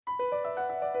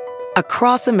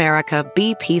Across America,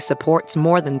 BP supports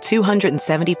more than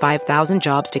 275,000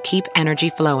 jobs to keep energy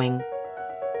flowing.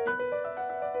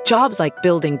 Jobs like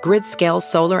building grid-scale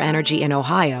solar energy in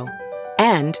Ohio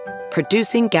and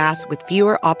producing gas with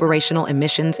fewer operational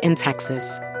emissions in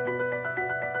Texas.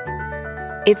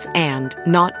 It's and,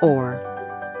 not or.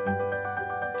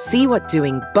 See what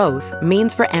doing both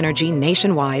means for energy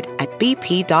nationwide at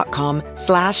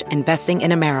bp.com/investing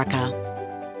in America.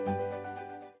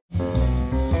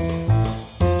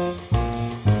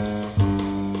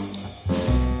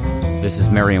 This is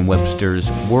Merriam-Webster's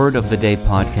Word of the Day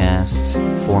podcast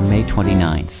for May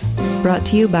 29th. Brought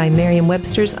to you by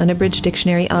Merriam-Webster's Unabridged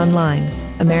Dictionary Online,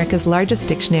 America's largest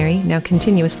dictionary, now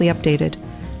continuously updated.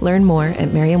 Learn more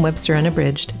at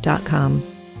merriam-websterunabridged.com.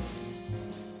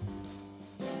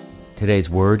 Today's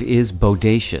word is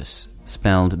bodacious,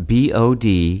 spelled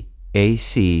bodacious.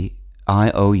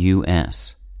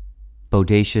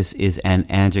 Bodacious is an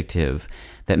adjective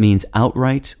that means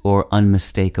outright or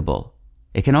unmistakable.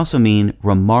 It can also mean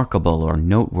remarkable or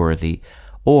noteworthy,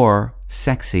 or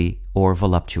sexy or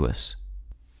voluptuous.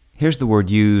 Here's the word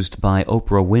used by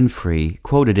Oprah Winfrey,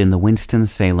 quoted in the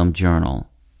Winston-Salem Journal.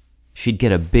 She'd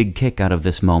get a big kick out of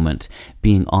this moment,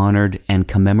 being honored and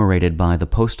commemorated by the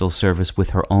Postal Service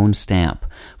with her own stamp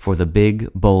for the big,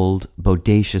 bold,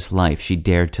 bodacious life she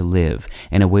dared to live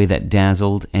in a way that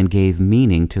dazzled and gave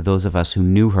meaning to those of us who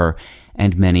knew her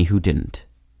and many who didn't.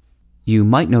 You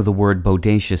might know the word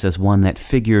bodacious as one that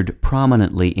figured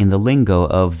prominently in the lingo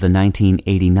of the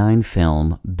 1989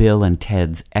 film Bill and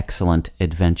Ted's Excellent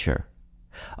Adventure.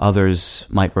 Others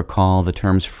might recall the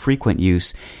term's frequent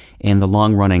use in the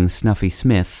long-running Snuffy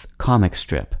Smith comic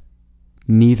strip.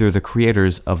 Neither the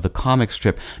creators of the comic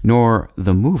strip nor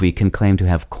the movie can claim to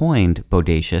have coined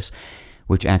bodacious,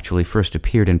 which actually first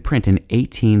appeared in print in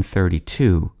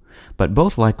 1832, but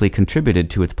both likely contributed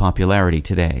to its popularity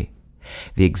today.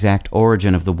 The exact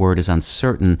origin of the word is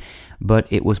uncertain, but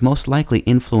it was most likely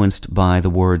influenced by the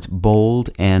words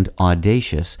bold and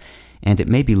audacious, and it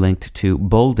may be linked to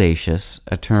boldacious,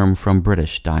 a term from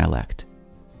British dialect.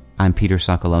 I'm Peter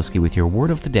Sokolowski with your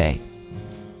Word of the Day.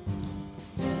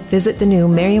 Visit the new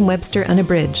Merriam-Webster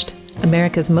Unabridged,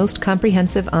 America's most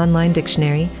comprehensive online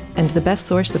dictionary and the best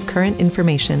source of current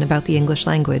information about the English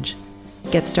language.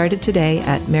 Get started today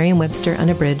at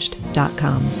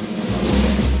merriam-websterunabridged.com.